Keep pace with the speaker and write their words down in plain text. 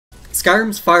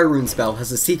Skyrim's Fire Rune spell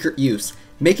has a secret use,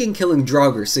 making killing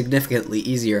Draugr significantly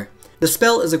easier. The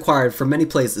spell is acquired from many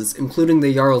places, including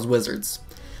the Jarl's Wizards.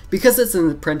 Because it's an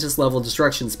apprentice level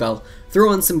destruction spell,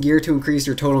 throw on some gear to increase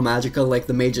your total magicka like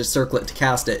the mage's circlet to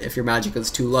cast it if your magicka is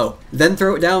too low. Then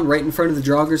throw it down right in front of the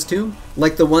Draugr's tomb,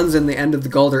 like the ones in the end of the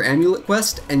Gauldur Amulet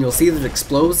quest, and you'll see that it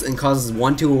explodes and causes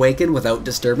one to awaken without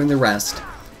disturbing the rest.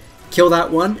 Kill that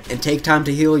one, and take time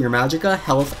to heal your magicka,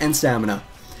 health, and stamina.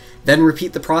 Then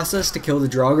repeat the process to kill the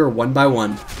Draugr one by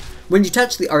one. When you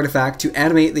touch the artifact to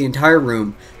animate the entire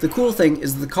room, the cool thing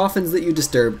is that the coffins that you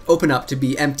disturb open up to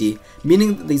be empty,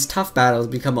 meaning that these tough battles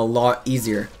become a lot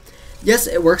easier. Yes,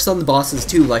 it works on the bosses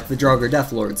too, like the Draugr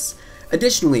Deathlords.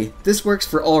 Additionally, this works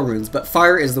for all runes, but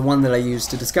fire is the one that I used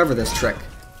to discover this trick.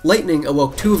 Lightning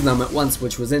awoke 2 of them at once,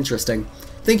 which was interesting.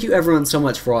 Thank you everyone so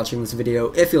much for watching this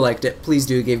video. If you liked it, please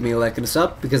do give me a like and a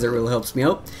sub, because it really helps me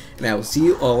out, and I will see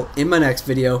you all in my next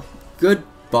video.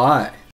 Goodbye.